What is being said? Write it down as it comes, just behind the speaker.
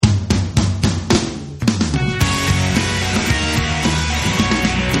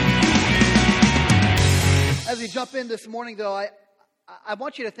jump in this morning, though, I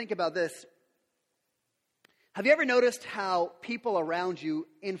want you to think about this. Have you ever noticed how people around you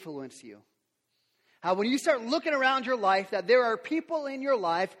influence you? How when you start looking around your life, that there are people in your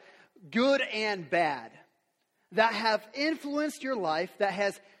life, good and bad, that have influenced your life, that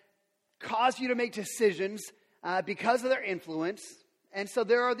has caused you to make decisions because of their influence. And so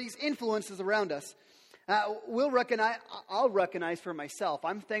there are these influences around us. I'll recognize for myself.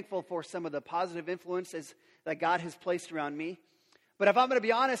 I'm thankful for some of the positive influences that God has placed around me. But if I'm going to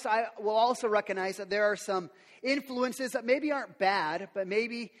be honest, I will also recognize that there are some influences that maybe aren't bad, but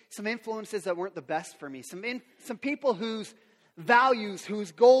maybe some influences that weren't the best for me. Some people whose values,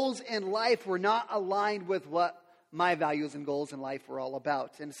 whose goals in life were not aligned with what my values and goals in life were all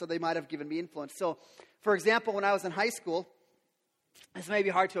about. And so they might have given me influence. So, for example, when I was in high school, this may be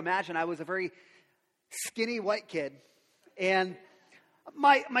hard to imagine, I was a very skinny white kid. And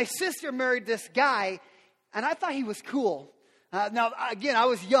my sister married this guy, and I thought he was cool. Now, again, I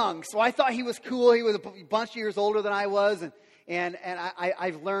was young, so I thought he was cool. He was a bunch of years older than I was, and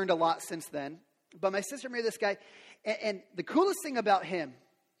I've learned a lot since then. But my sister married this guy, and the coolest thing about him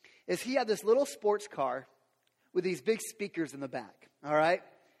is he had this little sports car with these big speakers in the back, all right?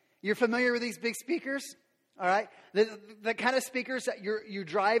 You're familiar with these big speakers, all right? The kind of speakers that you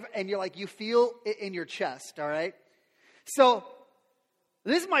drive and you feel it in your chest, all right? So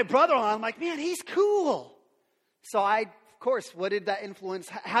this is my brother-in-law. I'm like, man, he's cool. So of course, what did that influence?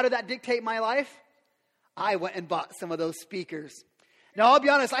 How did that dictate my life? I went and bought some of those speakers. Now, I'll be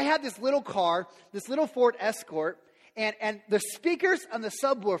honest, I had this little car, this little Ford Escort, and the speakers on the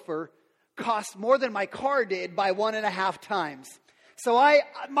subwoofer cost more than my car did by 1.5 times. So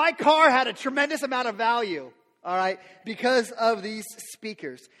my car had a tremendous amount of value, all right, because of these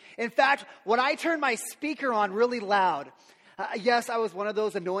speakers. In fact, when I turned my speaker on really loud, yes, I was one of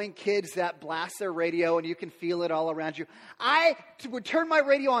those annoying kids that blasts their radio and you can feel it all around you. I would turn my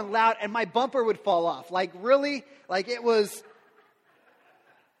radio on loud and my bumper would fall off. Like really, like it was...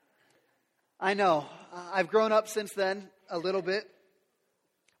 I know. I've grown up since then a little bit.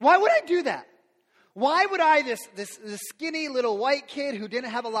 Why would I do that? Why would I, this skinny little white kid who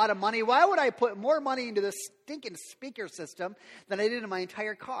didn't have a lot of money, why would I put more money into this stinking speaker system than I did in my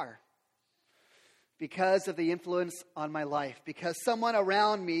entire car? Because of the influence on my life. Because someone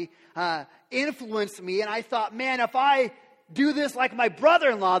around me influenced me, and I thought, man, if I do this like my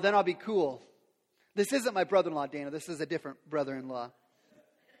brother-in-law, then I'll be cool. This isn't my brother-in-law, Dana. This is a different brother-in-law.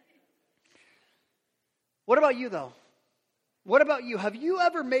 What about you, though? What about you? Have you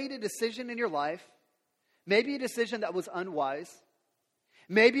ever made a decision in your life, maybe a decision that was unwise,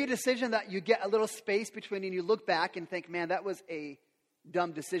 maybe a decision that you get a little space between and you look back and think, man, that was a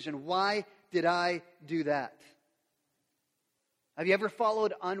dumb decision. Why did I do that? Have you ever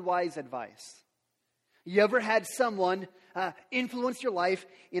followed unwise advice? You ever had someone influence your life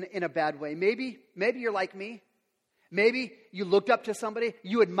in a bad way? Maybe you're like me. Maybe you looked up to somebody,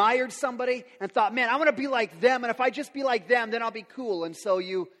 you admired somebody, and thought, man, I want to be like them, and if I just be like them, then I'll be cool. And so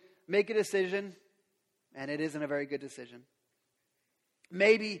you make a decision, and it isn't a very good decision.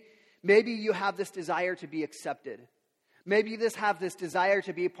 Maybe you have this desire to be accepted. Maybe you just have this desire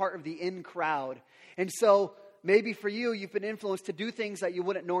to be a part of the in crowd. And so maybe for you, you've been influenced to do things that you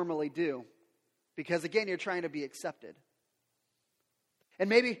wouldn't normally do. Because again, you're trying to be accepted. And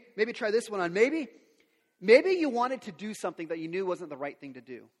maybe try this one on. Maybe you wanted to do something that you knew wasn't the right thing to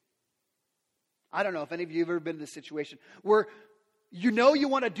do. I don't know if any of you have ever been in this situation where you know you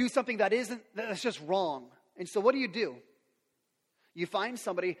want to do something that's just wrong. And so what do? You find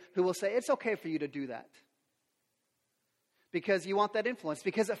somebody who will say, it's okay for you to do that. Because you want that influence.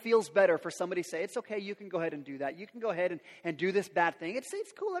 Because it feels better for somebody to say, it's okay, you can go ahead and do that. You can go ahead and do this bad thing. It's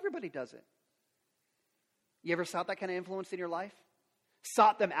cool, everybody does it. You ever sought that kind of influence in your life?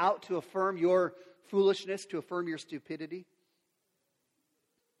 Sought them out to affirm your foolishness, to affirm your stupidity?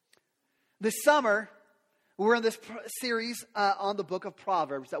 This summer, we're in this series on the book of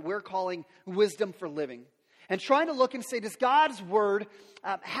Proverbs that we're calling Wisdom for Living. And trying to look and say, does God's Word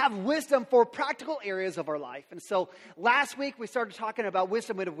have wisdom for practical areas of our life? And so last week we started talking about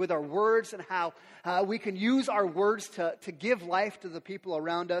wisdom with our words and how we can use our words to give life to the people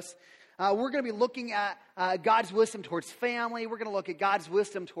around us. We're going to be looking at God's wisdom towards family. We're going to look at God's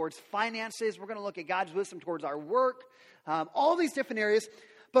wisdom towards finances. We're going to look at God's wisdom towards our work. All these different areas.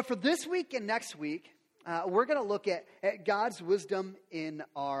 But for this week and next week, we're going to look at God's wisdom in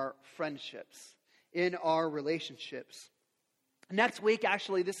our friendships, in our relationships. Next week,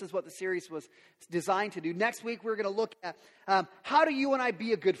 actually, this is what the series was designed to do. Next week, we're going to look at how do you and I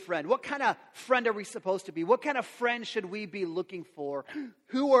be a good friend? What kind of friend are we supposed to be? What kind of friend should we be looking for?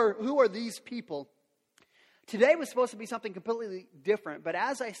 Who are these people? Today was supposed to be something completely different, but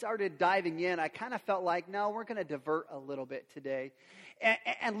as I started diving in, I kind of felt like, no, we're going to divert a little bit today.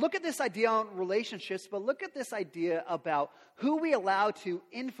 And look at this idea on relationships, but look at this idea about who we allow to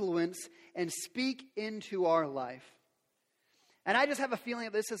influence and speak into our life. And I just have a feeling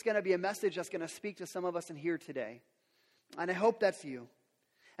that this is going to be a message that's going to speak to some of us in here today. And I hope that's you.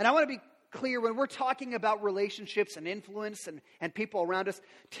 And I want to be clear, when we're talking about relationships and influence and people around us,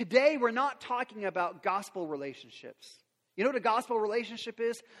 today we're not talking about gospel relationships. You know what a gospel relationship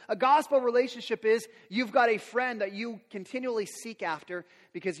is? A gospel relationship is you've got a friend that you continually seek after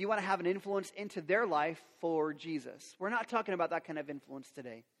because you want to have an influence into their life for Jesus. We're not talking about that kind of influence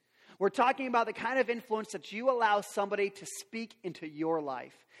today. We're talking about the kind of influence that you allow somebody to speak into your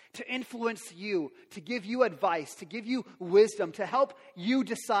life, to influence you, to give you advice, to give you wisdom, to help you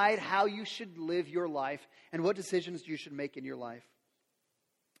decide how you should live your life and what decisions you should make in your life.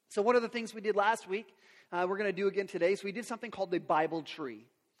 So one of the things we did last week, we're going to do again today, is we did something called the Bible tree.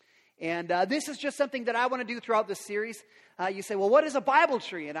 And this is just something that I want to do throughout this series. You say, well, what is a Bible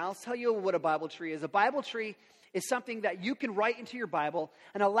tree? And I'll tell you what a Bible tree is. A Bible tree is something that you can write into your Bible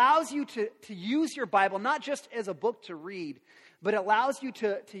and allows you to use your Bible not just as a book to read, but allows you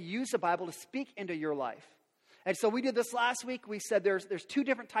to use the Bible to speak into your life. And so we did this last week. We said there's two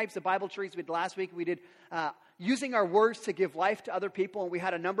different types of Bible trees. We did last week. We did using our words to give life to other people. And we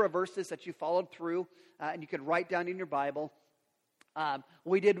had a number of verses that you followed through and you could write down in your Bible.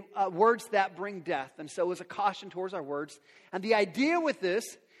 We did words that bring death. And so it was a caution towards our words. And the idea with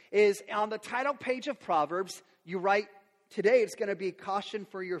this is on the title page of Proverbs, you write, today it's going to be caution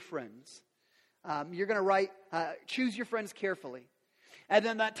for your friends. You're going to write, choose your friends carefully. And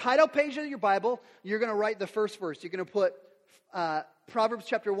then that title page of your Bible, you're going to write the first verse. You're going to put Proverbs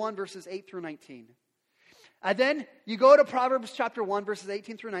chapter 1, verses 8 through 19. And then you go to Proverbs chapter 1, verses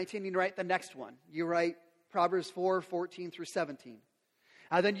 18 through 19, and you write the next one. You write Proverbs 4, 14 through 17.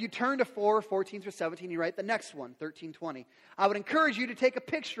 Then you turn to 4, 14 through 17, you write the next one, 13, 20. I would encourage you to take a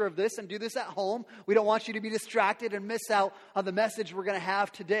picture of this and do this at home. We don't want you to be distracted and miss out on the message we're going to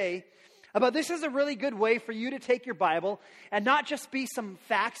have today. But this is a really good way for you to take your Bible and not just be some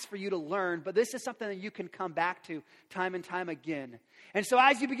facts for you to learn, but this is something that you can come back to time and time again. And so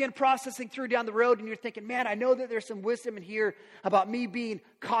as you begin processing through down the road and you're thinking, man, I know that there's some wisdom in here about me being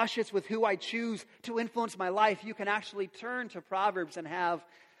cautious with who I choose to influence my life, you can actually turn to Proverbs and have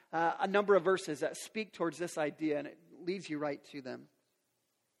a number of verses that speak towards this idea, and it leads you right to them.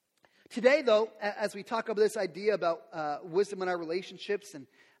 Today, though, as we talk about this idea about wisdom in our relationships and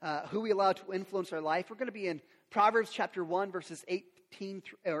who we allow to influence our life, we're going to be in Proverbs chapter 1, verses 8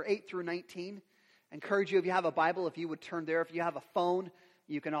 through 19. I encourage you, if you have a Bible, if you would turn there. If you have a phone,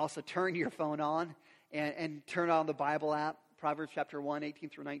 you can also turn your phone on and turn on the Bible app, Proverbs chapter 1, 18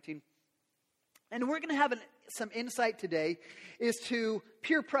 through 19. And we're going to have some insight today is to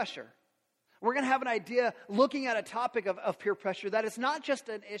peer pressure. We're going to have an idea looking at a topic of peer pressure that is not just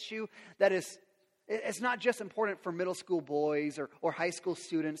an issue that is, it's not just important for middle school boys or high school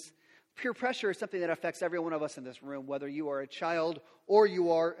students. Peer pressure is something that affects every one of us in this room, whether you are a child or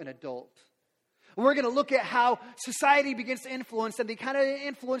you are an adult. We're going to look at how society begins to influence and the kind of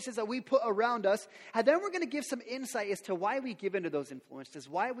influences that we put around us. And then we're going to give some insight as to why we give into those influences,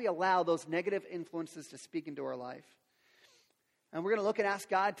 why we allow those negative influences to speak into our life. And we're going to look and ask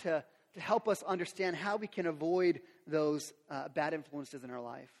God to help us understand how we can avoid those bad influences in our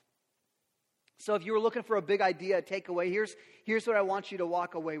life. So if you were looking for a big idea, a takeaway, here's what I want you to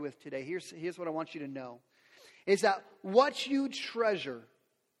walk away with today. Here's what I want you to know. Is that what you treasure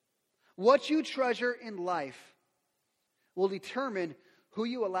in life will determine who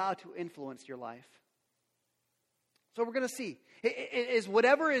you allow to influence your life. So we're going to see. Is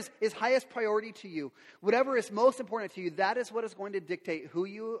whatever is highest priority to you, whatever is most important to you, that is what is going to dictate who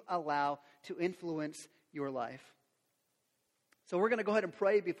you allow to influence your life. So we're going to go ahead and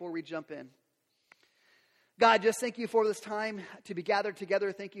pray before we jump in. God, just thank you for this time to be gathered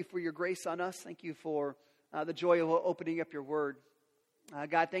together. Thank you for your grace on us. Thank you for the joy of opening up your word.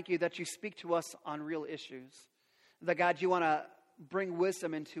 God, thank you that you speak to us on real issues. That, God, you want to bring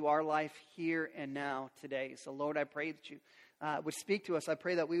wisdom into our life here and now today. So, Lord, I pray that you would speak to us. I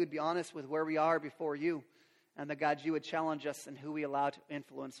pray that we would be honest with where we are before you. And that, God, you would challenge us in who we allow to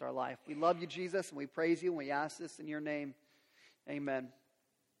influence our life. We love you, Jesus, and we praise you, and we ask this in your name. Amen.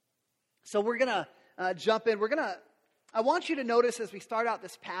 So we're going to jump in. I want you to notice as we start out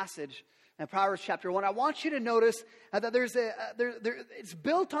this passage in Proverbs chapter 1, I want you to notice that it's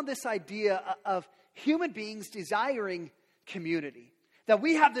built on this idea of human beings desiring community. That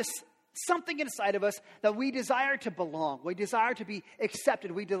we have this something inside of us that we desire to belong. We desire to be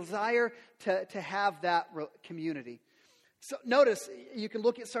accepted. We desire to have that community. So notice, you can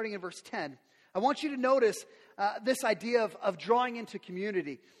look at starting in verse 10. I want you to notice this idea of drawing into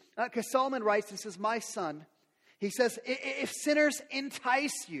community. Because Solomon writes and says, my son, he says, if sinners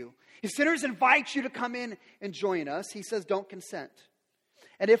entice you, if sinners invite you to come in and join us, he says, don't consent.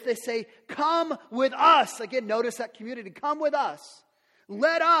 And if they say, come with us, again, notice that community, come with us.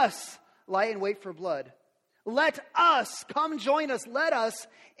 Let us lie in wait for blood. Let us, come join us. Let us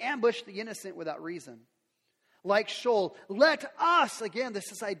ambush the innocent without reason. Like Sheol, let us, again,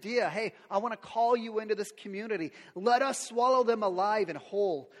 this idea, hey, I want to call you into this community. Let us swallow them alive and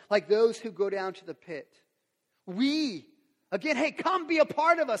whole, like those who go down to the pit. We, again, hey, come be a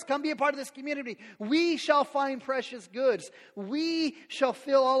part of us. Come be a part of this community. We shall find precious goods. We shall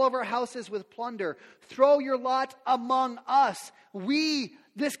fill all of our houses with plunder. Throw your lot among us. We,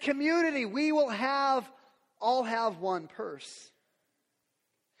 this community, we will all have one purse.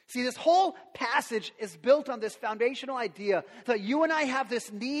 See, this whole passage is built on this foundational idea that you and I have this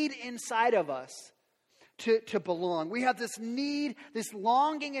need inside of us to belong. We have this need, this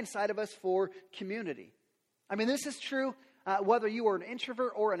longing inside of us for community. I mean, this is true whether you are an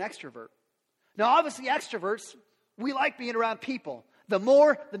introvert or an extrovert. Now, obviously, extroverts, we like being around people. The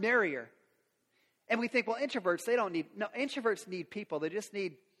more, the merrier. And we think, well, introverts need people. They just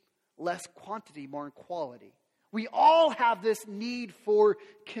need less quantity, more in quality. We all have this need for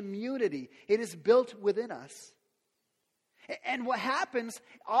community. It is built within us. And what happens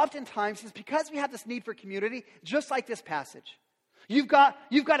oftentimes is because we have this need for community, just like this passage, you've got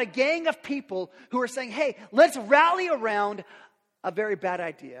a gang of people who are saying, hey, let's rally around a very bad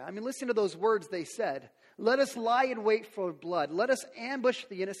idea. I mean, listen to those words they said. Let us lie in wait for blood. Let us ambush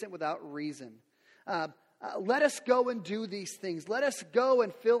the innocent without reason. Let us go and do these things. Let us go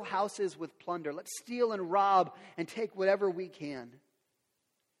and fill houses with plunder. Let's steal and rob and take whatever we can.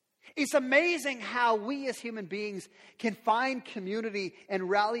 It's amazing how we as human beings can find community and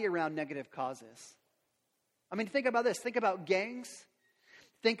rally around negative causes. I mean, think about this. Think about gangs.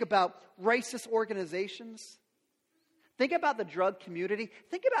 Think about racist organizations. Think about the drug community.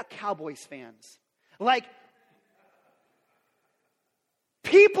 Think about Cowboys fans. Like,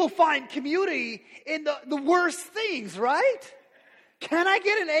 people find community in the worst things, right? Can I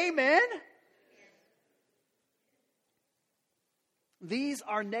get an amen? These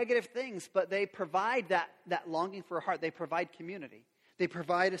are negative things, but they provide that longing for a heart. They provide community. They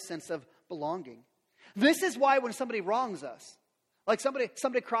provide a sense of belonging. This is why when somebody wrongs us, like somebody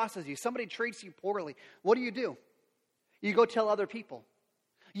crosses you, somebody treats you poorly, what do? You go tell other people.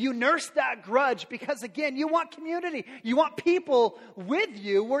 You nurse that grudge because, again, you want community. You want people with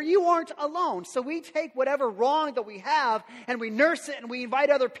you where you aren't alone. So we take whatever wrong that we have and we nurse it and we invite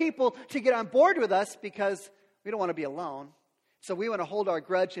other people to get on board with us because we don't want to be alone. So we want to hold our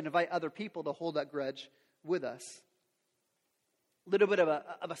grudge and invite other people to hold that grudge with us. A little bit of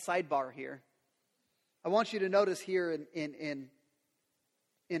a sidebar here. I want you to notice here in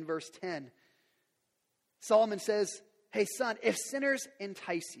verse 10, Solomon says, hey, son, if sinners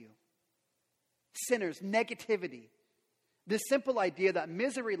entice you, sinners, negativity, this simple idea that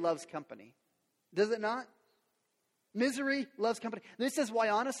misery loves company, does it not? Misery loves company. This is why,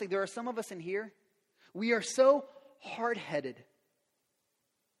 honestly, there are some of us in here, we are so hard-headed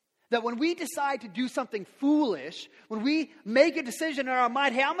that when we decide to do something foolish, when we make a decision in our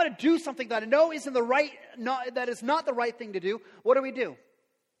mind, hey, I'm going to do something that I know that is not the right thing to do, what do?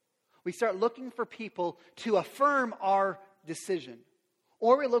 We start looking for people to affirm our decision.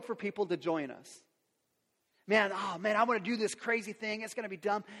 Or we look for people to join us. Man, I want to do this crazy thing. It's going to be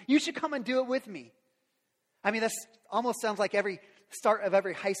dumb. You should come and do it with me. I mean, that almost sounds like every start of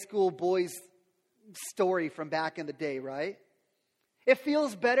every high school boy's story from back in the day, right? It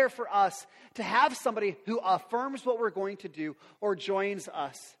feels better for us to have somebody who affirms what we're going to do or joins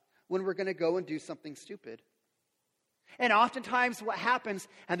us when we're going to go and do something stupid. And oftentimes what happens,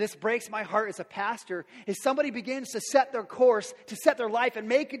 and this breaks my heart as a pastor, is somebody begins to set their course, to set their life and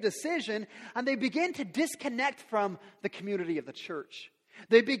make a decision, and they begin to disconnect from the community of the church.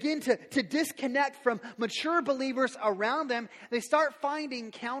 They begin to disconnect from mature believers around them. They start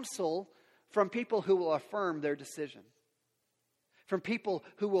finding counsel from people who will affirm their decision, from people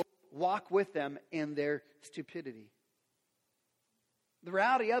who will walk with them in their stupidity. The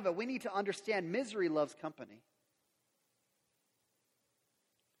reality of it, we need to understand misery loves company.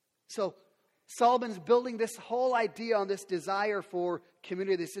 So Solomon's building this whole idea on this desire for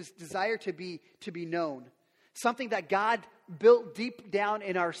community, this desire to be known. Something that God built deep down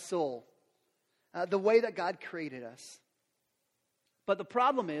in our soul. The way that God created us. But the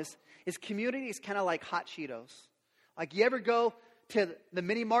problem is community is kind of like hot Cheetos. Like, you ever go to the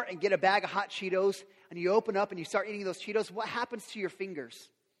mini mart and get a bag of hot Cheetos, and you open up and you start eating those Cheetos? What happens to your fingers?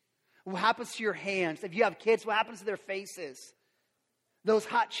 What happens to your hands? If you have kids, what happens to their faces? Those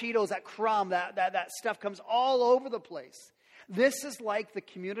hot Cheetos, that crumb, that stuff comes all over the place. This is like the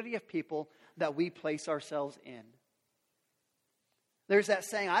community of people that we place ourselves in. There's that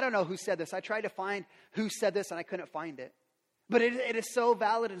saying, I don't know who said this. I tried to find who said this and I couldn't find it. But it is so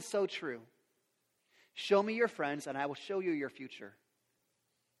valid and so true. Show me your friends and I will show you your future.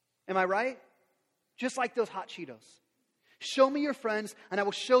 Am I right? Just like those hot Cheetos. Show me your friends and I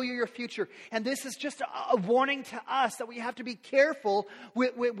will show you your future. And this is just a warning to us that we have to be careful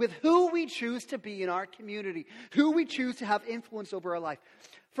with who we choose to be in our community. Who we choose to have influence over our life.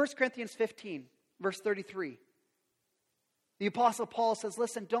 1 Corinthians 15, verse 33. The Apostle Paul says,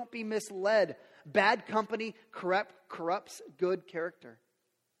 listen, don't be misled. Bad company corrupts good character.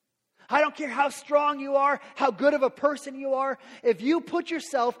 I don't care how strong you are, how good of a person you are. If you put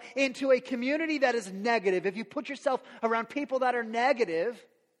yourself into a community that is negative, if you put yourself around people that are negative,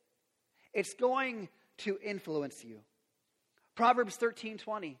 it's going to influence you. Proverbs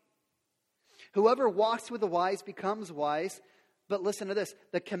 13:20. Whoever walks with the wise becomes wise. But listen to this.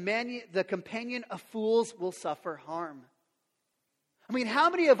 The companion of fools will suffer harm. I mean, how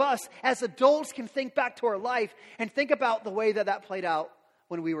many of us as adults can think back to our life and think about the way that played out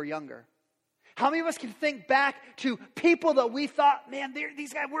when we were younger? How many of us can think back to people that we thought, man,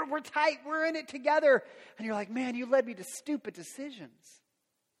 these guys, we're tight, we're in it together. And you're like, man, you led me to stupid decisions.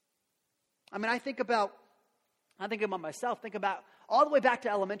 I mean, I think about myself, think about all the way back to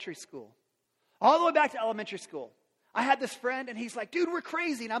elementary school. All the way back to elementary school. I had this friend and he's like, dude, we're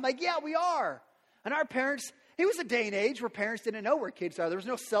crazy. And I'm like, yeah, we are. And our parents, it was a day and age where parents didn't know where kids are. There was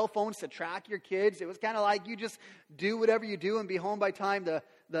no cell phones to track your kids. It was kind of like you just do whatever you do and be home by the time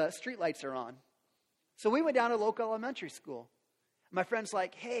the street lights are on. So we went down to local elementary school. My friend's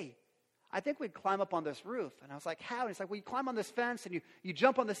like, hey, I think we'd climb up on this roof. And I was like, how? And he's like, well, you climb on this fence and you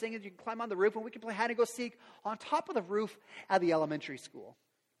jump on this thing and you can climb on the roof and we can play hide and go seek on top of the roof at the elementary school.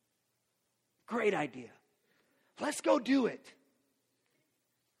 Great idea. Let's go do it.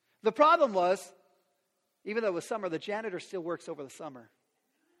 The problem was, even though it was summer, the janitor still works over the summer.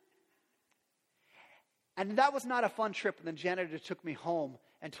 And that was not a fun trip when the janitor took me home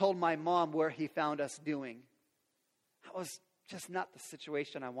and told my mom where he found us doing. That was just not the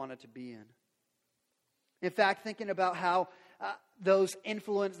situation I wanted to be in. In fact, thinking about how those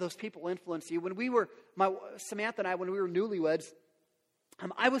people influence you. When Samantha and I, when we were newlyweds,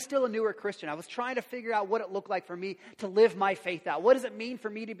 I was still a newer Christian. I was trying to figure out what it looked like for me to live my faith out. What does it mean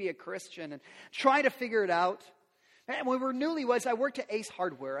for me to be a Christian? And trying to figure it out. And when we were newlyweds, I worked at Ace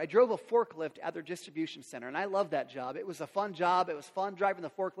Hardware. I drove a forklift at their distribution center, and I loved that job. It was a fun job. It was fun driving the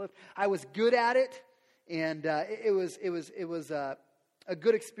forklift. I was good at it, and it was a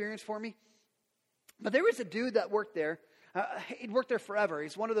good experience for me. But there was a dude that worked there. He'd worked there forever.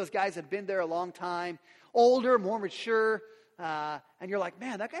 He's one of those guys that had been there a long time, older, more mature. And you're like,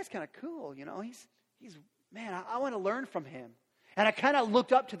 man, that guy's kind of cool. You know, he's man, I want to learn from him. And I kind of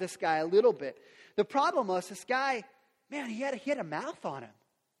looked up to this guy a little bit. The problem was this guy, man, he had a mouth on him.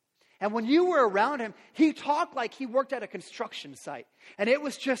 And when you were around him, he talked like he worked at a construction site. And it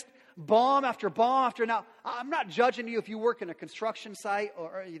was just bomb after bomb after. Now, I'm not judging you if you work in a construction site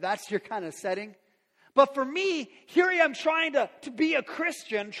or that's your kind of setting. But for me, here I am trying to be a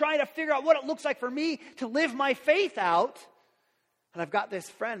Christian, trying to figure out what it looks like for me to live my faith out. And I've got this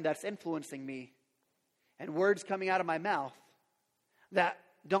friend that's influencing me and words coming out of my mouth that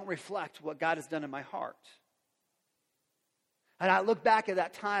don't reflect what God has done in my heart. And I look back at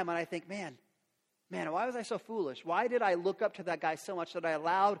that time and I think, man, why was I so foolish? Why did I look up to that guy so much that I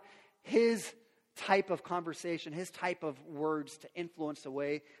allowed his type of conversation, his type of words to influence the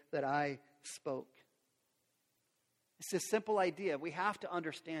way that I spoke? It's this simple idea. We have to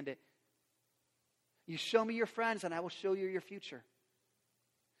understand it. You show me your friends and I will show you your future.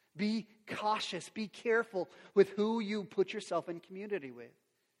 Be cautious. Be careful with who you put yourself in community with.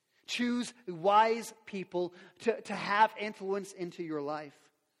 Choose wise people to have influence into your life.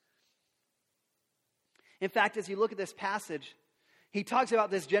 In fact, as you look at this passage, he talks about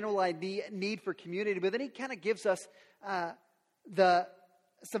this general need for community, but then he kind of gives us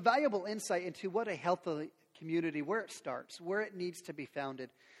some valuable insight into what a healthy community, where it starts, where it needs to be founded.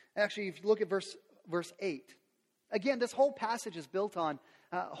 Actually, if you look at verse 8, again, this whole passage is built on,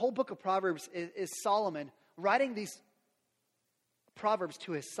 whole book of Proverbs is Solomon writing these Proverbs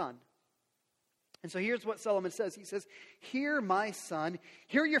to his son. And so here's what Solomon says. He says, "Hear, my son,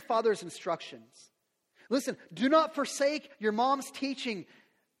 hear your father's instructions. Listen, do not forsake your mom's teaching.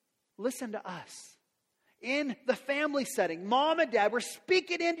 Listen to us. In the family setting, mom and dad, we're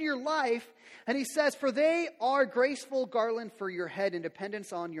speaking into your life. And he says, for they are graceful garland for your head and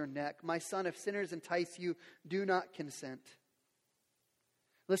dependence on your neck. My son, if sinners entice you, do not consent.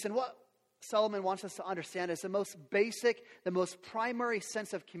 Listen, what Solomon wants us to understand is the most basic, the most primary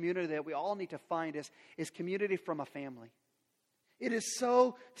sense of community that we all need to find is community from a family. It is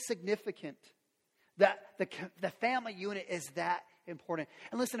so significant that the family unit is that important.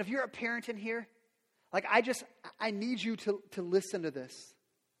 And listen, if you're a parent in here, like I need you to listen to this.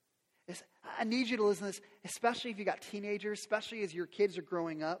 I need you to listen to this, especially if you got teenagers, especially as your kids are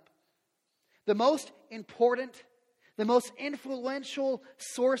growing up. The most important, the most influential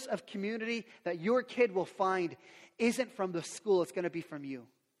source of community that your kid will find isn't from the school, it's going to be from you.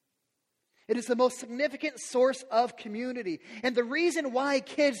 It is the most significant source of community. And the reason why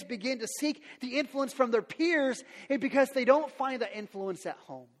kids begin to seek the influence from their peers is because they don't find the influence at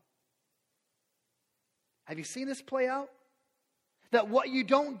home. Have you seen this play out? That what you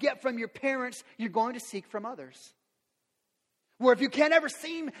don't get from your parents, you're going to seek from others. Where if you can't ever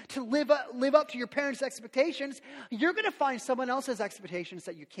seem to live up to your parents' expectations, you're going to find someone else's expectations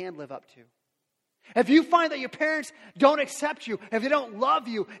that you can live up to. If you find that your parents don't accept you, if they don't love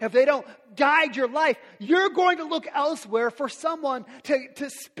you, if they don't guide your life, you're going to look elsewhere for someone to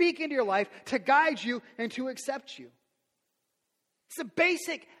speak into your life, to guide you, and to accept you. It's a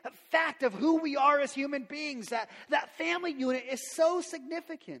basic fact of who we are as human beings, that family unit is so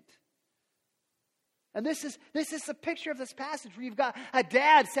significant. And this is a picture of this passage where you've got a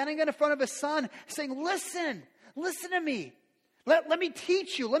dad standing in front of his son saying, listen to me. Let me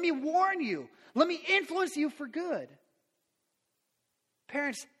teach you. Let me warn you. Let me influence you for good.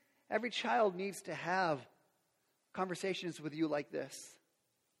 Parents, every child needs to have conversations with you like this.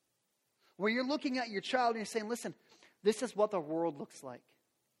 Where you're looking at your child and you're saying, listen, this is what the world looks like.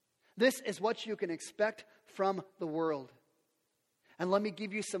 This is what you can expect from the world. And let me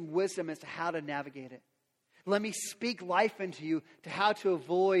give you some wisdom as to how to navigate it. Let me speak life into you to how to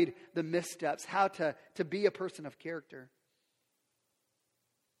avoid the missteps, how to be a person of character.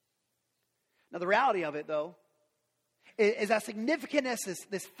 Now, the reality of it, though, is as significant as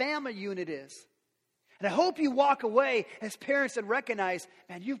this family unit is. And I hope you walk away as parents and recognize,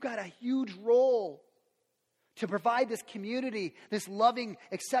 man, you've got a huge role to provide this community, this loving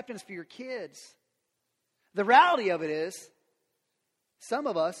acceptance for your kids. The reality of it is, some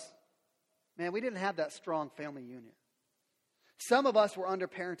of us, man, we didn't have that strong family unit. Some of us were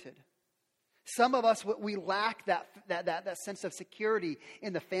underparented. Some of us, we lack that sense of security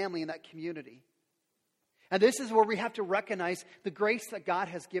in the family, in that community. And this is where we have to recognize the grace that God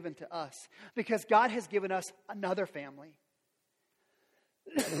has given to us. Because God has given us another family.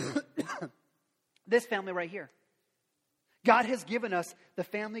 This family right here. God has given us the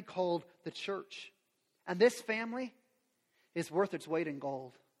family called the church. And this family is worth its weight in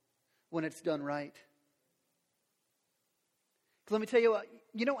gold when it's done right. Let me tell you what,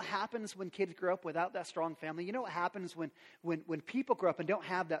 you know what happens when kids grow up without that strong family? You know what happens when people grow up and don't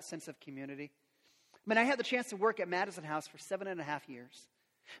have that sense of community? I mean, I had the chance to work at Madison House for 7.5 years.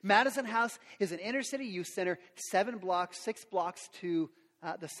 Madison House is an inner city youth center, 6 blocks to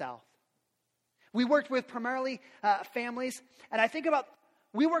the south. We worked with primarily families, and I think about,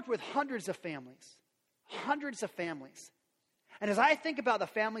 we worked with hundreds of families. And as I think about the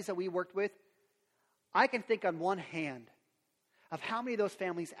families that we worked with, I can think on one hand of how many of those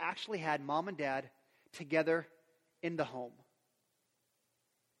families actually had mom and dad together in the home.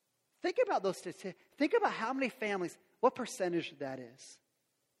 Think about those statistics. Think about how many families, what percentage that is.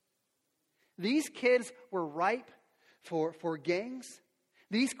 These kids were ripe for gangs.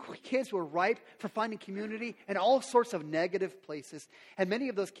 These kids were ripe for finding community in all sorts of negative places. And many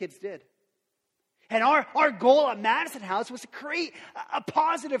of those kids did. And our goal at Madison House was to create a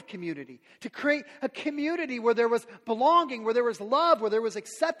positive community, to create a community where there was belonging, where there was love, where there was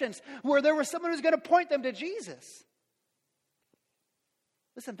acceptance, where there was someone who's going to point them to Jesus.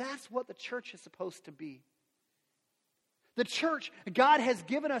 Listen, that's what the church is supposed to be. The church, God has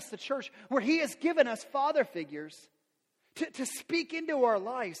given us the church where He has given us father figures to speak into our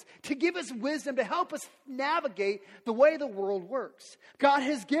lives, to give us wisdom, to help us navigate the way the world works. God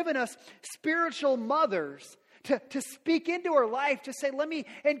has given us spiritual mothers to speak into our life, to say, let me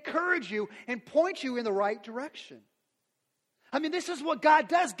encourage you and point you in the right direction. I mean, this is what God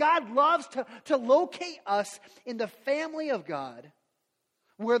does. God loves to locate us in the family of God,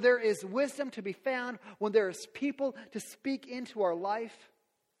 where there is wisdom to be found, when there is people to speak into our life,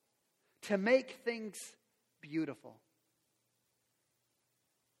 to make things beautiful.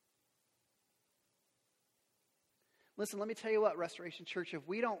 Listen, let me tell you what, Restoration Church, if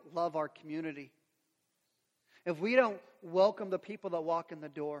we don't love our community, if we don't welcome the people that walk in the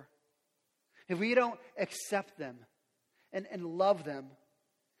door, if we don't accept them and love them,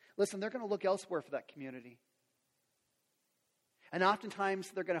 listen, they're going to look elsewhere for that community. And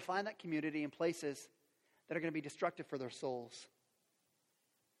oftentimes, they're going to find that community in places that are going to be destructive for their souls.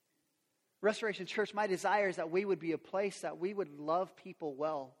 Restoration Church, my desire is that we would be a place that we would love people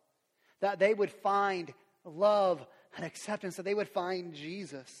well, that they would find love and acceptance, that they would find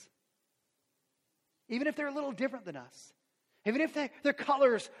Jesus. Even if they're a little different than us. Even if their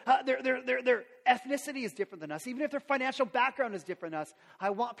colors, their ethnicity is different than us. Even if their financial background is different than us.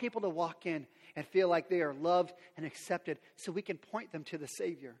 I want people to walk in and feel like they are loved and accepted so we can point them to the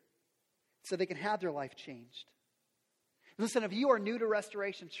Savior. So they can have their life changed. Listen, if you are new to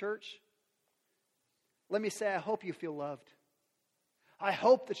Restoration Church, let me say I hope you feel loved. I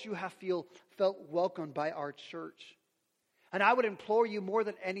hope that you have felt welcomed by our church. And I would implore you more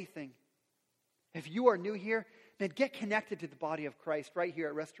than anything, if you are new here, then get connected to the body of Christ right here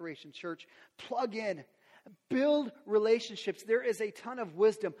at Restoration Church. Plug in. Build relationships. There is a ton of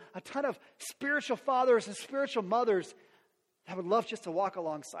wisdom, a ton of spiritual fathers and spiritual mothers that would love just to walk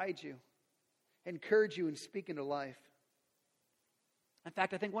alongside you, encourage you, and speak into life. In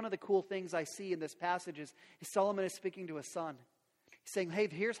fact, I think one of the cool things I see in this passage is Solomon is speaking to his son. He's saying, hey,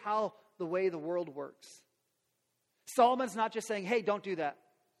 here's how the way the world works. Solomon's not just saying, hey, don't do that.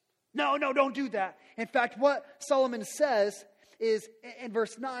 No, don't do that. In fact, what Solomon says is, in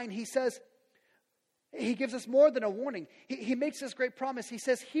verse 9, he gives us more than a warning. He makes this great promise. He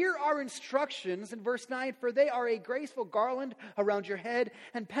says, here are instructions in verse 9, for they are a graceful garland around your head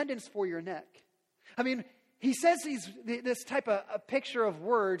and pendants for your neck. I mean, he says this type of a picture of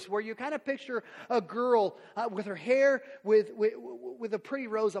words where you kind of picture a girl with her hair, with a pretty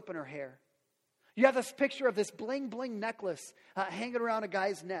rose up in her hair. You have this picture of this bling bling necklace hanging around a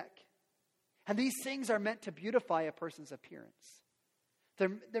guy's neck. And these things are meant to beautify a person's appearance.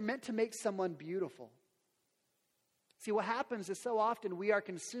 They're meant to make someone beautiful. See, what happens is so often we are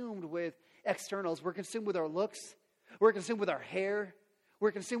consumed with externals. We're consumed with our looks. We're consumed with our hair.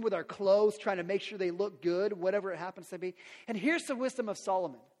 We're consumed with our clothes, trying to make sure they look good, whatever it happens to be. And here's the wisdom of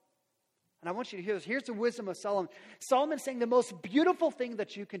Solomon. And I want you to hear this. Here's the wisdom of Solomon. Solomon's saying the most beautiful thing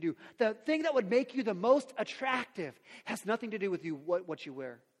that you can do, the thing that would make you the most attractive, has nothing to do with you, what you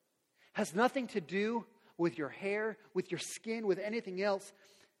wear. Has nothing to do with your hair, with your skin, with anything else.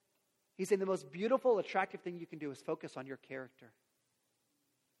 He's saying the most beautiful, attractive thing you can do is focus on your character.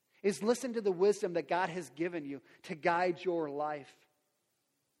 Is listen to the wisdom that God has given you to guide your life.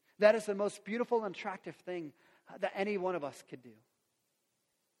 That is the most beautiful and attractive thing that any one of us could do.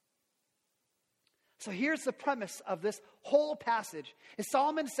 So here's the premise of this whole passage. Is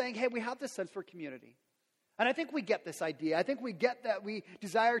Solomon saying, hey, we have this sense for community. And I think we get this idea. I think we get that we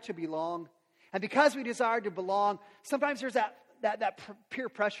desire to belong. And because we desire to belong, sometimes there's that peer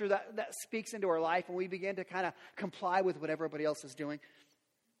pressure that speaks into our life, and we begin to kind of comply with what everybody else is doing.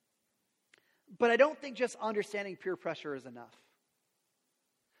 But I don't think just understanding peer pressure is enough.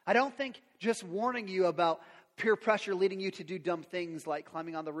 I don't think just warning you about peer pressure leading you to do dumb things like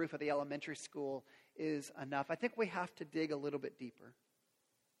climbing on the roof of the elementary school is enough. I think we have to dig a little bit deeper.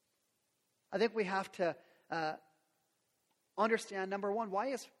 I think we have to understand, number one, why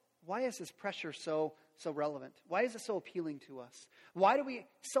is this pressure so relevant? Why is it so appealing to us? Why do we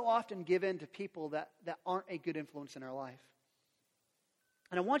so often give in to people that aren't a good influence in our life?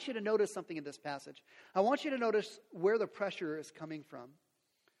 And I want you to notice something in this passage. I want you to notice where the pressure is coming from.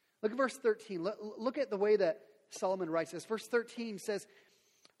 Look at verse 13. Look at the way that Solomon writes this. Verse 13 says,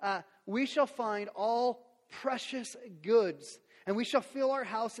 we shall find all precious goods, and we shall fill our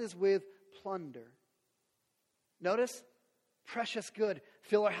houses with plunder. Notice, precious good,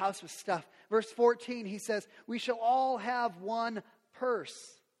 fill our house with stuff. Verse 14, he says, we shall all have one purse.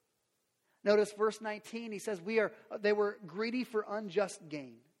 Notice verse 19, he says, they were greedy for unjust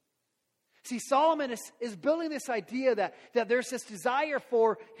gain. See, Solomon is building this idea that there's this desire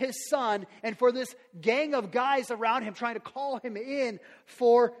for his son and for this gang of guys around him trying to call him in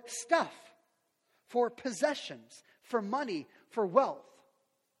for stuff, for possessions, for money, for wealth.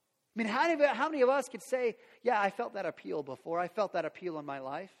 I mean, how many of us could say, yeah, I felt that appeal before. I felt that appeal in my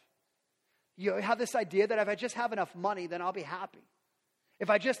life. You have this idea that if I just have enough money, then I'll be happy.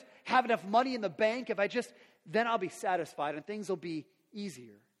 If I just have enough money in the bank, then I'll be satisfied and things will be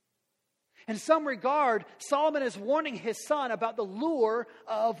easier. In some regard, Solomon is warning his son about the lure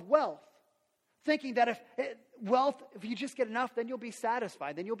of wealth, thinking that if you just get enough, then you'll be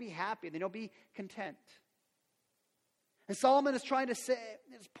satisfied, then you'll be happy, then you'll be content. And Solomon is trying to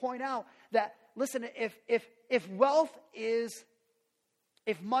point out that, listen, if if wealth is,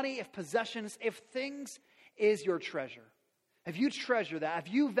 if money, if possessions, if things is your treasure, if you treasure that,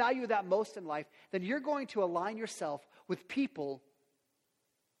 if you value that most in life, then you're going to align yourself with people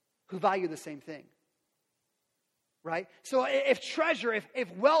who value the same thing. Right? So if treasure,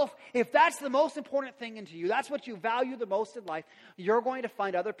 if wealth, if that's the most important thing into you, that's what you value the most in life, you're going to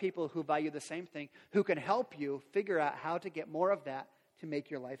find other people who value the same thing, who can help you figure out how to get more of that to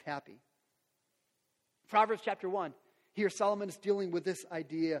make your life happy. Proverbs chapter 1, here Solomon is dealing with this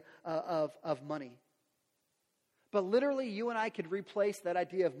idea of money. But literally, you and I could replace that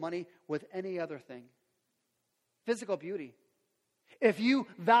idea of money with any other thing. Physical beauty. If you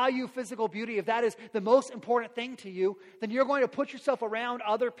value physical beauty, if that is the most important thing to you, then you're going to put yourself around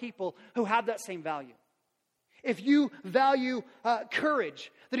other people who have that same value. If you value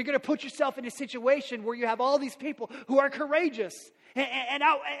courage, then you're going to put yourself in a situation where you have all these people who are courageous and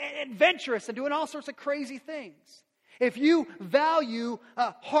adventurous and doing all sorts of crazy things. If you value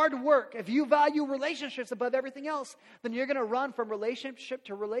hard work, if you value relationships above everything else, then you're going to run from relationship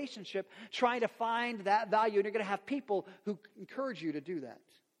to relationship trying to find that value, and you're going to have people who encourage you to do that.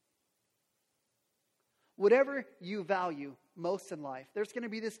 Whatever you value most in life, there's going to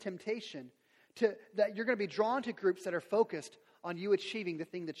be this temptation that you're going to be drawn to groups that are focused on you achieving the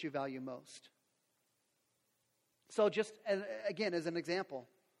thing that you value most. So just, again, as an example,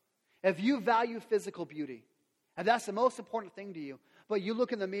 if you value physical beauty, and that's the most important thing to you, but you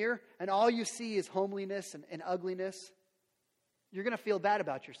look in the mirror and all you see is homeliness and ugliness, you're going to feel bad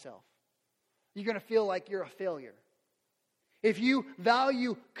about yourself. You're going to feel like you're a failure. If you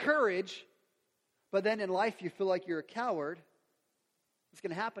value courage, but then in life you feel like you're a coward, what's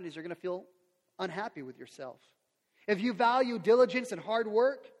going to happen is you're going to feel unhappy with yourself. If you value diligence and hard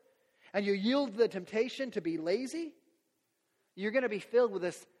work, and you yield to the temptation to be lazy, you're going to be filled with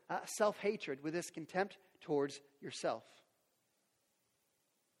this self-hatred, with this contempt towards yourself.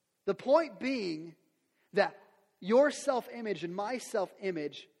 The point being that your self-image and my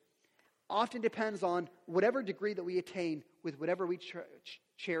self-image often depends on whatever degree that we attain with whatever we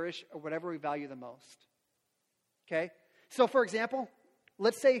cherish or whatever we value the most. Okay? So for example,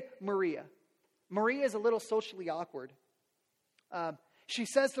 let's say Maria. Maria is a little socially awkward. She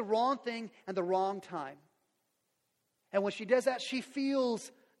says the wrong thing at the wrong time. And when she does that, she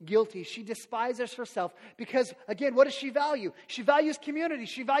feels guilty. She despises herself because, again, what does she value? She values community.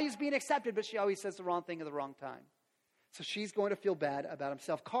 She values being accepted, but she always says the wrong thing at the wrong time. So she's going to feel bad about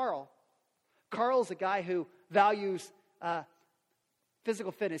himself. Carl's a guy who values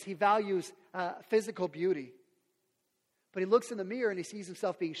physical fitness. He values physical beauty. But he looks in the mirror and he sees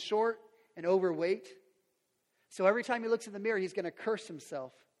himself being short and overweight. So every time he looks in the mirror, he's going to curse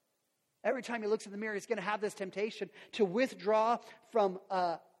himself. Every time he looks in the mirror, he's going to have this temptation to withdraw from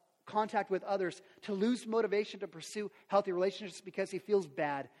contact with others, to lose motivation to pursue healthy relationships because he feels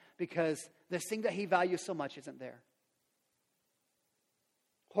bad, because this thing that he values so much isn't there.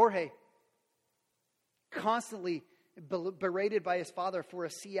 Jorge, constantly berated by his father for a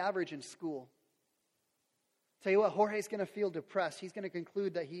C average in school. Tell you what, Jorge's going to feel depressed. He's going to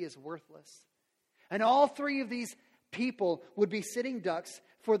conclude that he is worthless. And all three of these people would be sitting ducks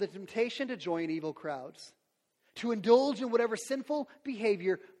for the temptation to join evil crowds, to indulge in whatever sinful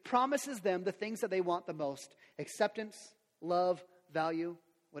behavior promises them the things that they want the most: acceptance, love, value,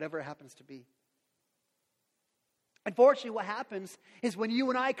 whatever it happens to be. Unfortunately, what happens is when you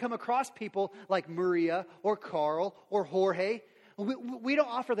and I come across people like Maria or Carl or Jorge, we don't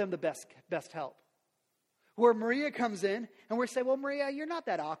offer them the best help. Where Maria comes in and we say, well, Maria, you're not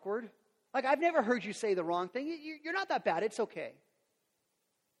that awkward. Like, I've never heard you say the wrong thing. You're not that bad. It's okay.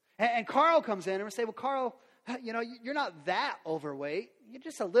 And Carl comes in and we say, well, Carl, you're not that overweight. You're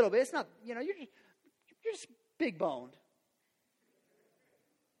just a little bit. It's not, you're just big boned.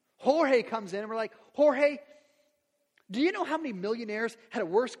 Jorge comes in and we're like, Jorge, do you know how many millionaires had a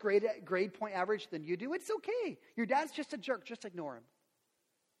worse grade point average than you do? It's okay. Your dad's just a jerk. Just ignore him.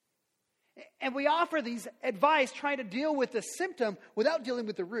 And we offer these advice trying to deal with the symptom without dealing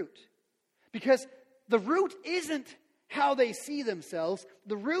with the root. Because the root isn't how they see themselves.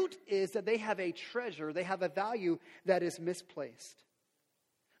 The root is that they have a treasure, they have a value that is misplaced.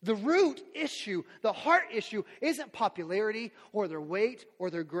 The root issue, the heart issue, isn't popularity or their weight or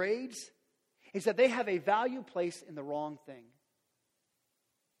their grades. It's that they have a value placed in the wrong thing.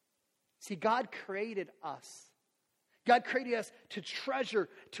 See, God created us. God created us to treasure,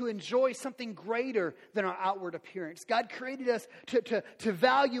 to enjoy something greater than our outward appearance. God created us to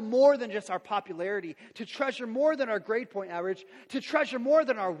value more than just our popularity, to treasure more than our grade point average, to treasure more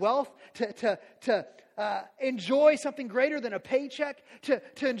than our wealth, to enjoy something greater than a paycheck,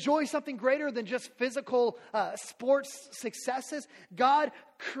 to enjoy something greater than just physical sports successes. God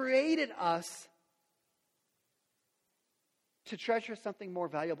created us to treasure something more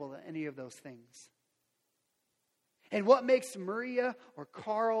valuable than any of those things. And what makes Maria or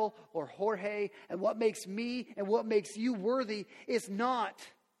Carl or Jorge and what makes me and what makes you worthy is not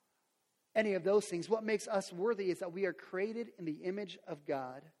any of those things. What makes us worthy is that we are created in the image of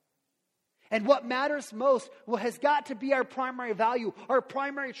God. And what matters most, what has got to be our primary value, our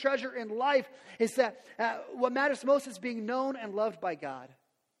primary treasure in life, is that what matters most is being known and loved by God,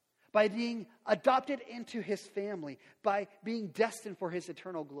 by being adopted into His family, by being destined for His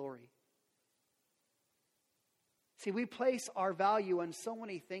eternal glory. See, we place our value on so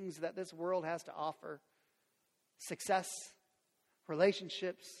many things that this world has to offer. Success,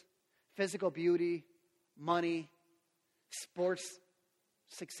 relationships, physical beauty, money, sports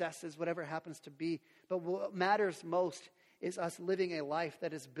successes, whatever it happens to be. But what matters most is us living a life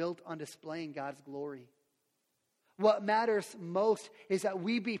that is built on displaying God's glory. What matters most is that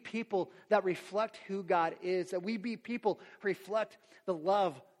we be people that reflect who God is, that we be people who reflect the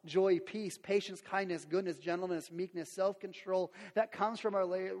love, joy, peace, patience, kindness, goodness, gentleness, meekness, self-control that comes from our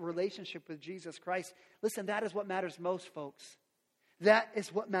relationship with Jesus Christ. Listen, that is what matters most, folks. That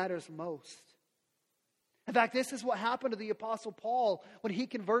is what matters most. In fact, this is what happened to the Apostle Paul when he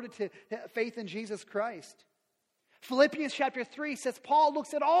converted to faith in Jesus Christ. Philippians chapter 3 says Paul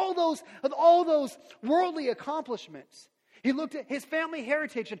looks at all those worldly accomplishments. He looked at his family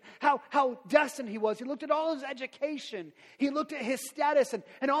heritage and how destined he was. He looked at all his education. He looked at his status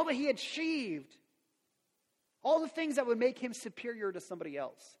and all that he achieved. All the things that would make him superior to somebody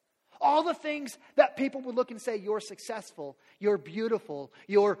else. All the things that people would look and say, you're successful, you're beautiful,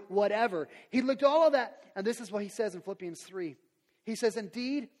 you're whatever. He looked at all of that, and this is what he says in Philippians 3. He says,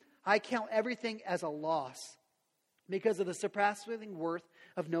 indeed, I count everything as a loss because of the surpassing worth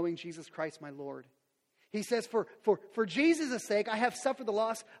of knowing Jesus Christ my Lord. He says, for Jesus' sake, I have suffered the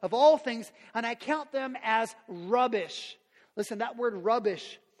loss of all things, and I count them as rubbish. Listen, that word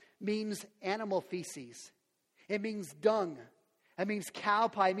rubbish means animal feces. It means dung. It means cow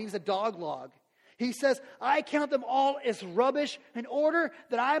pie. It means a dog log. He says, I count them all as rubbish in order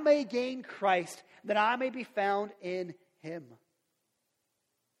that I may gain Christ, that I may be found in Him.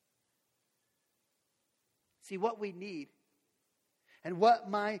 See, what we need and what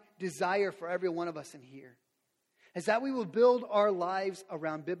my desire for every one of us in here is that we will build our lives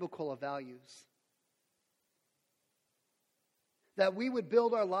around biblical values. That we would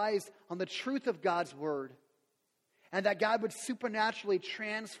build our lives on the truth of God's Word. And that God would supernaturally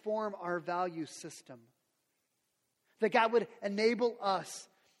transform our value system. That God would enable us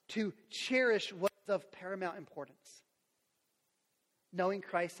to cherish what is of paramount importance. Knowing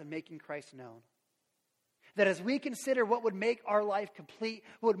Christ and making Christ known. That as we consider what would make our life complete,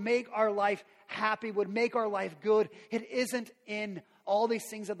 would make our life happy, would make our life good, it isn't in all these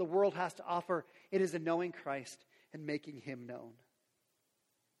things that the world has to offer. It is in knowing Christ and making Him known.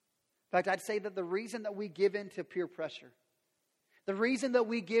 In fact, I'd say that the reason that we give in to peer pressure, the reason that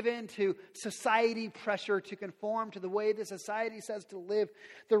we give in to society pressure to conform to the way the society says to live,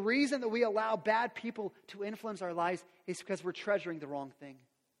 the reason that we allow bad people to influence our lives is because we're treasuring the wrong thing.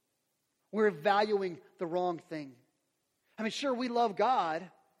 We're valuing the wrong thing. I mean, sure, we love God.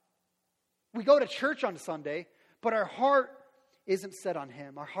 We go to church on Sunday, but our heart isn't set on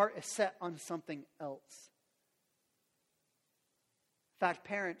Him. Our heart is set on something else. In fact,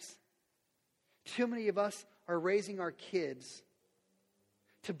 parents, too many of us are raising our kids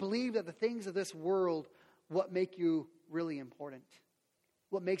to believe that the things of this world what make you really important,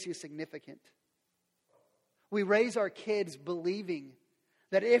 what makes you significant. We raise our kids believing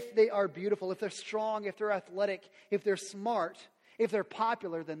that if they are beautiful, if they're strong, if they're athletic, if they're smart, if they're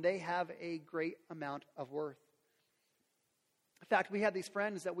popular, then they have a great amount of worth. In fact, we had these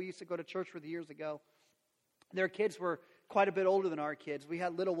friends that we used to go to church with years ago. Their kids were quite a bit older than our kids. We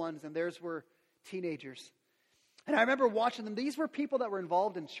had little ones, and theirs were teenagers. And I remember watching them. These were people that were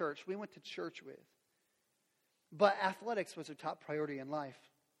involved in church. We went to church with. But athletics was their top priority in life.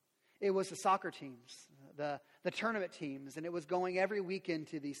 It was the soccer teams, the tournament teams, and it was going every weekend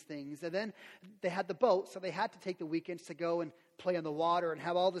to these things. And then they had the boat, so they had to take the weekends to go and play on the water and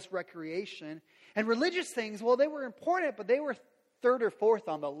have all this recreation. And religious things, well, they were important, but they were third or fourth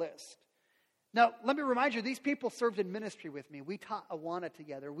on the list. Now, let me remind you, these people served in ministry with me. We taught Awana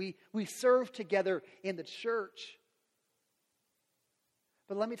together. We served together in the church.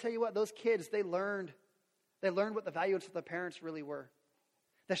 But let me tell you what, those kids, they learned what the values of the parents really were.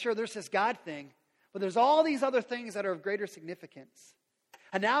 That sure, there's this God thing, but there's all these other things that are of greater significance.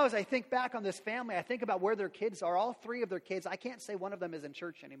 And now as I think back on this family, I think about where their kids are. All three of their kids, I can't say one of them is in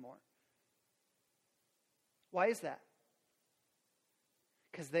church anymore. Why is that?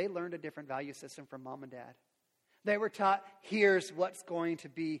 Because they learned a different value system from mom and dad. They were taught, here's what's going to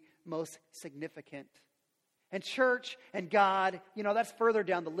be most significant. And church and God, that's further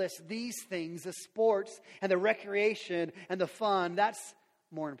down the list. These things, the sports and the recreation and the fun, that's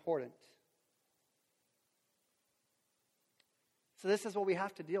more important. So this is what we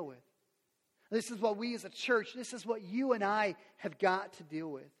have to deal with. This is what we as a church, this is what you and I have got to deal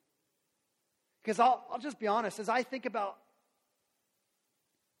with. Because I'll just be honest, as I think about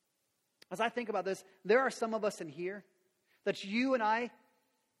this, there are some of us in here that you and I,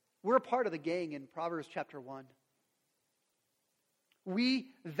 we're a part of the gang in Proverbs chapter 1.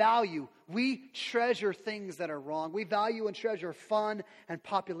 We treasure things that are wrong. We value and treasure fun and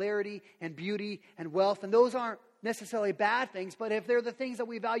popularity and beauty and wealth. And those aren't necessarily bad things, but if they're the things that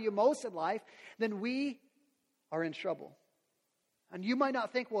we value most in life, then we are in trouble. And you might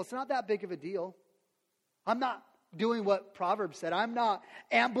not think, well, it's not that big of a deal. I'm not doing what Proverbs said. I'm not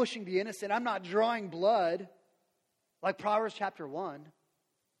ambushing the innocent. I'm not drawing blood like Proverbs chapter 1.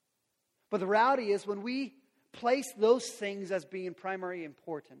 But the reality is when we place those things as being primary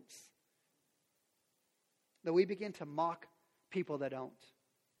importance, that we begin to mock people that don't.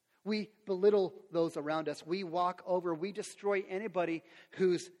 We belittle those around us. We walk over, we destroy anybody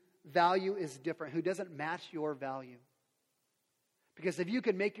whose value is different, who doesn't match your value. Because if you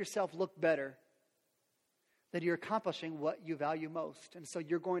can make yourself look better, then you're accomplishing what you value most. And so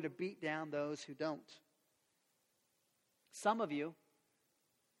you're going to beat down those who don't. Some of you,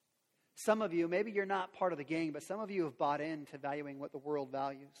 maybe you're not part of the gang, but some of you have bought into valuing what the world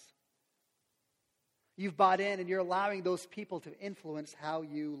values. You've bought in and you're allowing those people to influence how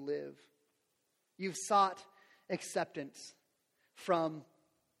you live. You've sought acceptance from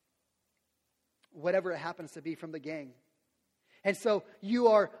whatever it happens to be from the gang. And so you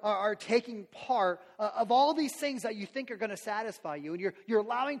are taking part of all these things that you think are going to satisfy you. And you're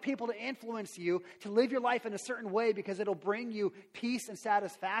allowing people to influence you to live your life in a certain way because it'll bring you peace and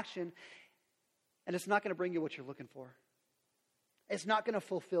satisfaction. And it's not going to bring you what you're looking for. It's not going to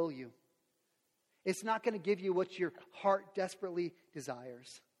fulfill you. It's not going to give you what your heart desperately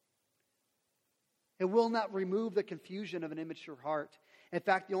desires. It will not remove the confusion of an immature heart. In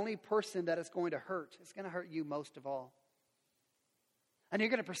fact, the only person that it's going to hurt is going to hurt you most of all. And you're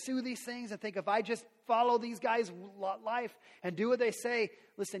going to pursue these things and think, if I just follow these guys' life and do what they say,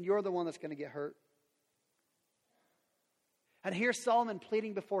 listen, you're the one that's going to get hurt. And here's Solomon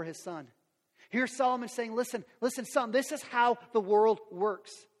pleading before his son. Here's Solomon saying, listen, son, this is how the world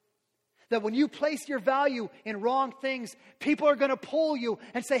works. That when you place your value in wrong things, people are going to pull you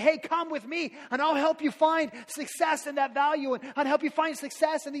and say, hey, come with me and I'll help you find success in that value and I'll help you find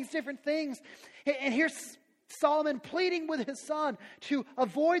success in these different things. And here's Solomon pleading with his son to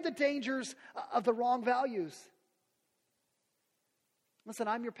avoid the dangers of the wrong values. Listen,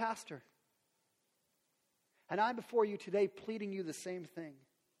 I'm your pastor. And I'm before you today pleading you the same thing.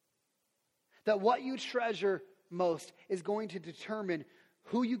 That what you treasure most is going to determine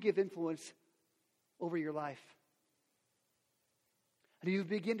who you give influence over your life. And you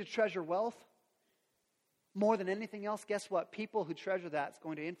begin to treasure wealth more than anything else, guess what? People who treasure that is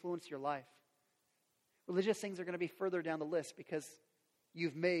going to influence your life. Religious things are going to be further down the list because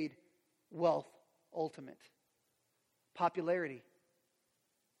you've made wealth ultimate. Popularity.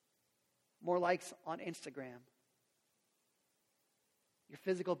 More likes on Instagram. Your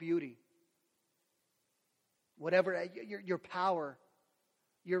physical beauty. Whatever, your power,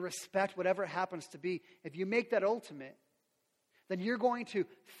 your respect, whatever it happens to be. If you make that ultimate, then you're going to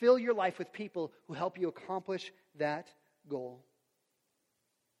fill your life with people who help you accomplish that goal.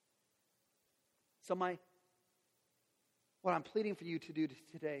 So what I'm pleading for you to do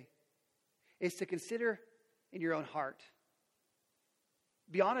today is to consider in your own heart.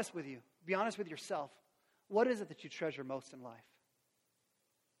 Be honest with you. Be honest with yourself. What is it that you treasure most in life?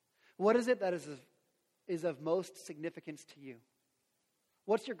 What is it that is of most significance to you?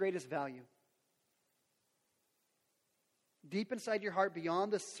 What's your greatest value? Deep inside your heart,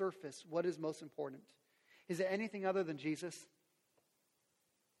 beyond the surface, what is most important? Is it anything other than Jesus?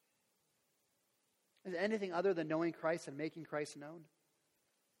 Is it anything other than knowing Christ and making Christ known?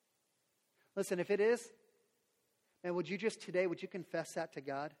 Listen, if it is, man, would you confess that to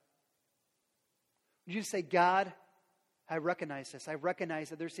God? Would you say, God, I recognize this. I recognize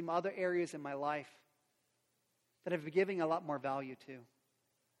that there's some other areas in my life that I've been giving a lot more value to.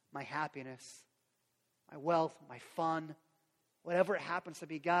 My happiness, my wealth, my fun, whatever it happens to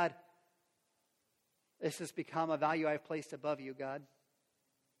be. God, this has become a value I've placed above you, God.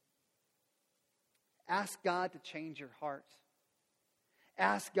 Ask God to change your heart.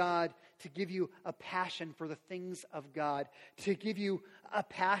 Ask God to give you a passion for the things of God, to give you a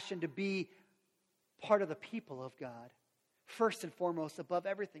passion to be part of the people of God, first and foremost, above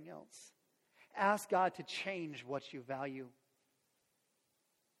everything else. Ask God to change what you value.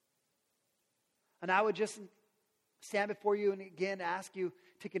 And I would just stand before you and again ask you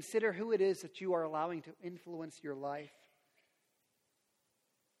to consider who it is that you are allowing to influence your life.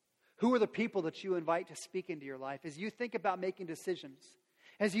 Who are the people that you invite to speak into your life? As you think about making decisions,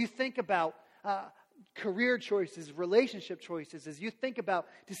 as you think about career choices, relationship choices, as you think about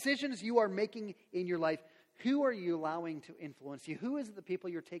decisions you are making in your life, who are you allowing to influence you? Who is it the people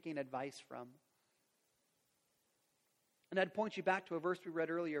you're taking advice from? And I'd point you back to a verse we read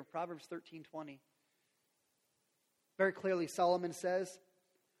earlier, Proverbs 13:20. Very clearly, Solomon says,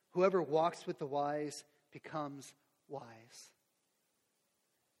 whoever walks with the wise becomes wise.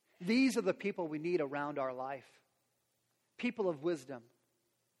 These are the people we need around our life. People of wisdom.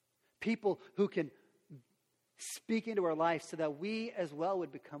 People who can speak into our life so that we as well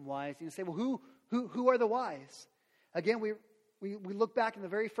would become wise. And you say, well, who are the wise? Again, we look back in the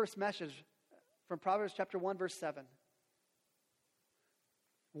very first message from Proverbs chapter 1, verse 7.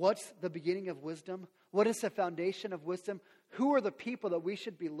 What's the beginning of wisdom? What is the foundation of wisdom? Who are the people that we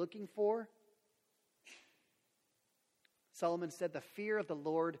should be looking for? Solomon said, the fear of the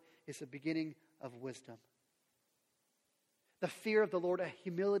Lord is the beginning of wisdom. The fear of the Lord, a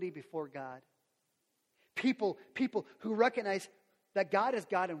humility before God. People who recognize that God is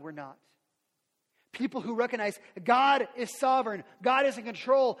God and we're not. People who recognize God is sovereign, God is in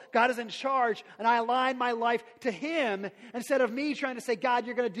control, God is in charge, and I align my life to Him instead of me trying to say, God,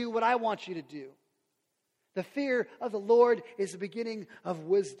 you're going to do what I want you to do. The fear of the Lord is the beginning of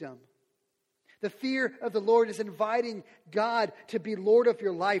wisdom. The fear of the Lord is inviting God to be Lord of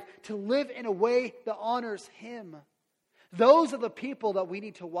your life, to live in a way that honors Him. Those are the people that we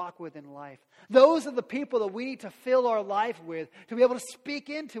need to walk with in life. Those are the people that we need to fill our life with, to be able to speak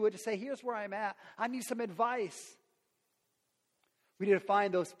into it, to say, here's where I'm at. I need some advice. We need to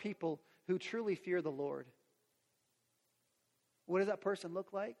find those people who truly fear the Lord. What does that person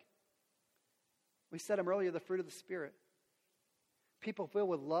look like? We said them earlier, the fruit of the Spirit. People filled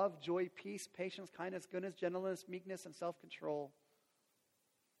with love, joy, peace, patience, kindness, goodness, gentleness, meekness, and self-control.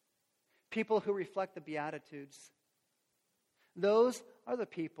 People who reflect the Beatitudes. Those are the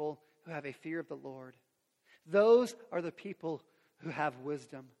people who have a fear of the Lord. Those are the people who have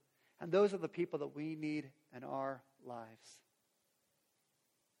wisdom. And those are the people that we need in our lives.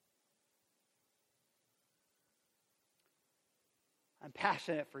 I'm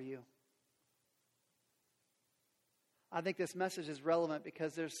passionate for you. I think this message is relevant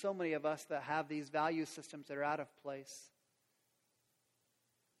because there's so many of us that have these value systems that are out of place.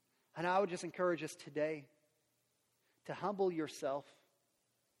 And I would just encourage us today to humble yourself,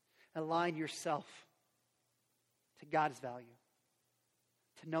 align yourself to God's value,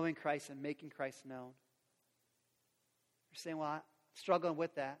 to knowing Christ and making Christ known. You're saying, well, I'm struggling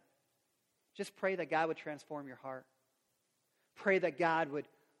with that. Just pray that God would transform your heart. Pray that God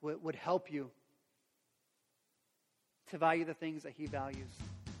would help you to value the things that He values,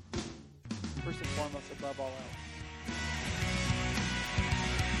 first and foremost, above all else.